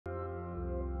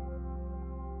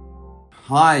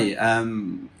Hi,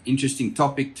 interesting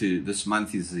topic to this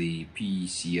month is the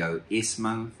PCOS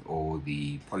month, or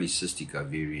the Polycystic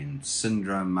Ovarian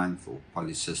Syndrome month, or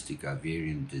Polycystic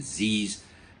Ovarian Disease.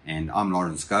 And I'm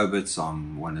Dr Gobetz.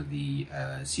 I'm one of the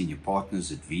senior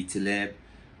partners at Vitalab.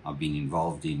 I've been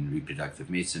involved in reproductive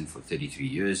medicine for 33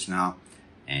 years now,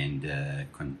 and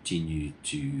continue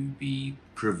to be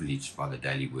privileged by the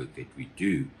daily work that we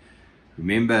do.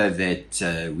 Remember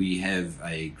that we have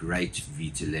a great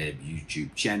Vitalab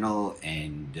YouTube channel,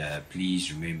 and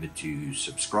please remember to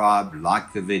subscribe,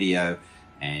 like the video,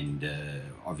 and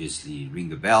obviously ring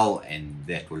the bell, and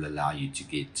that will allow you to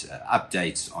get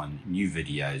updates on new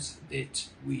videos that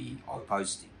we are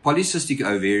posting. Polycystic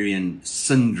Ovarian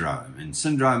Syndrome. And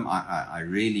syndrome, I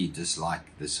really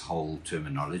dislike this whole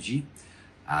terminology,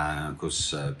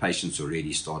 because patients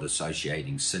already start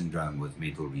associating syndrome with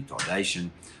mental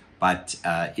retardation. But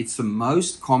it's the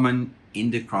most common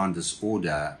endocrine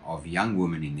disorder of young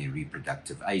women in their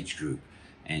reproductive age group.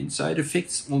 And so it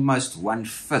affects almost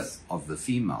 1/5 of the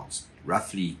females,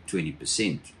 roughly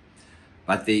 20%.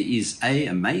 But there is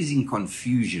amazing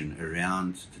confusion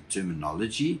around the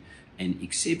terminology, and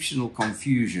exceptional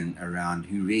confusion around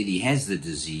who really has the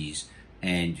disease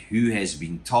and who has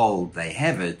been told they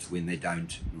have it when they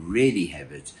don't really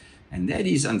have it. And that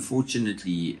is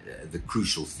unfortunately the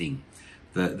crucial thing.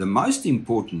 The most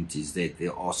important is that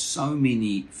there are so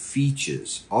many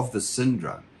features of the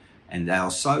syndrome, and they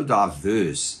are so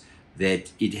diverse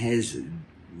that it has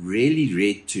really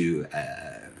led to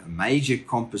a major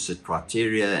composite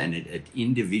criteria, and it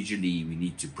individually we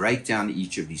need to break down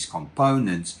each of these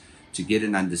components to get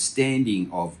an understanding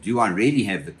of, do I really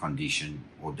have the condition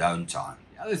or don't I?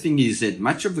 The other thing is that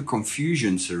much of the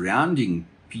confusion surrounding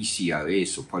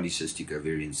PCOS, or Polycystic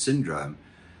Ovarian Syndrome,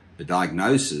 the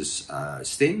diagnosis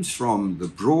stems from the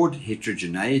broad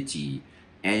heterogeneity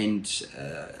and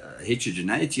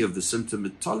heterogeneity of the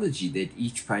symptomatology that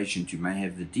each patient who may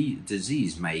have the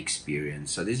disease may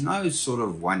experience. So there's no sort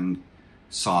of one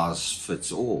size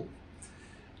fits all.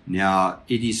 Now,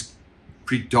 it is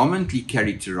predominantly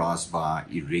characterized by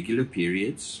irregular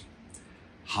periods,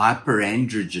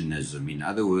 hyperandrogenism, in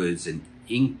other words, an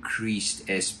increased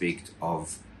aspect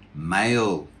of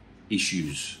male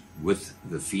issues with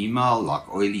the female, like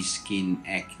oily skin,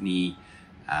 acne,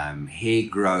 hair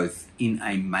growth in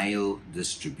a male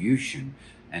distribution.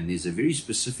 And there's a very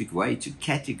specific way to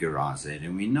categorize that.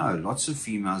 And we know lots of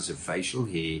females have facial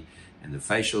hair, and the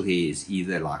facial hair is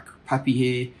either like puppy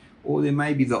hair, or there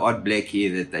may be the odd black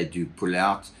hair that they do pull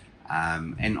out.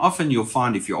 And often you'll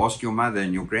find, if you ask your mother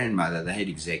and your grandmother, they had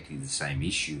exactly the same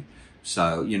issue.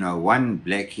 So, you know, one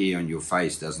black hair on your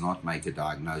face does not make a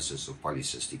diagnosis of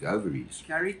polycystic ovaries.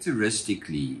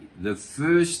 Characteristically, the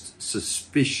first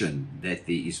suspicion that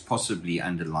there is possibly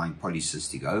underlying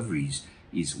polycystic ovaries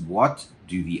is, what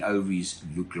do the ovaries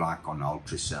look like on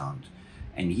ultrasound?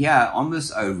 And here on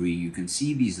this ovary, you can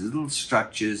see these little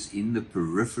structures in the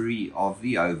periphery of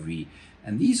the ovary,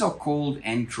 and these are called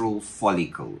antral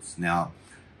follicles. Now,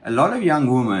 a lot of young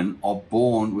women are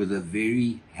born with a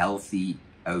very healthy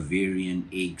ovarian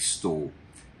egg store,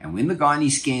 and when the gynae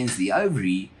scans the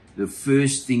ovary, the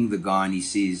first thing the gynae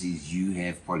says is, you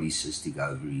have polycystic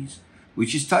ovaries,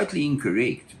 which is totally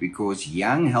incorrect, because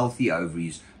young healthy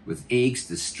ovaries with eggs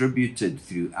distributed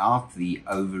throughout the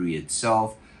ovary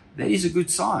itself, that is a good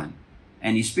sign.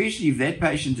 And especially if that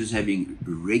patient is having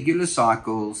regular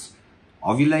cycles,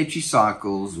 ovulatory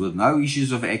cycles, with no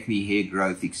issues of acne, hair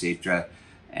growth, etc.,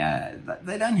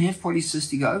 they don't have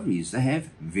polycystic ovaries. They have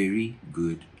very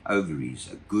good ovaries,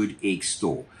 a good egg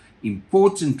store.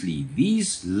 Importantly,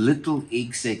 these little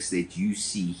egg sacs that you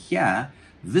see here,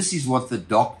 this is what the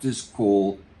doctors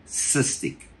call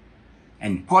cystic,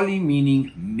 and poly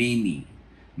meaning many.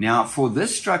 Now, for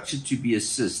this structure to be a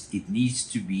cyst, it needs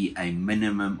to be a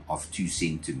minimum of 2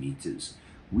 centimeters.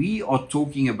 We are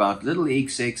talking about little egg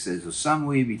sacs that are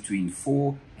somewhere between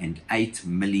 4 and 8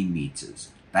 millimeters.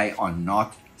 They are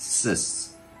not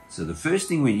cysts. So the first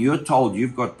thing, when you're told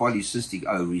you've got polycystic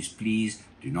ovaries, please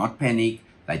do not panic.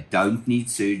 They don't need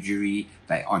surgery.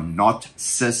 They are not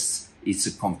cysts. It's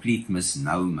a complete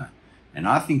misnomer. And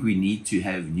I think we need to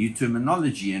have new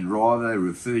terminology and rather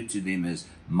refer to them as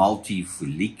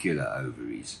multifollicular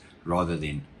ovaries rather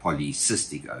than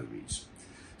polycystic ovaries.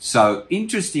 So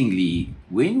interestingly,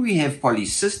 when we have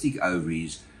polycystic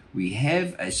ovaries, we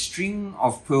have a string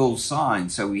of pearl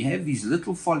signs. So we have these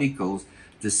little follicles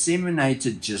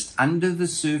disseminated just under the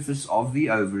surface of the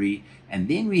ovary, and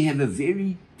then we have a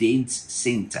very dense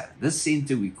center. This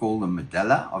center we call the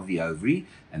medulla of the ovary,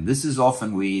 and this is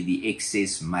often where the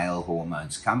excess male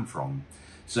hormones come from.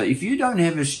 So if you don't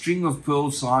have a string of pearl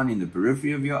sign in the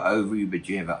periphery of your ovary, but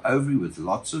you have an ovary with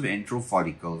lots of antral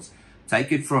follicles,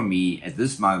 take it from me, at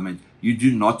this moment, you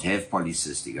do not have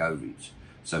polycystic ovaries.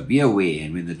 So be aware,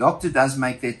 and when the doctor does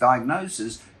make that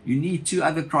diagnosis, you need 2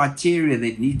 other criteria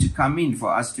that need to come in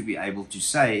for us to be able to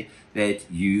say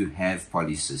that you have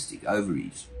polycystic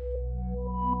ovaries.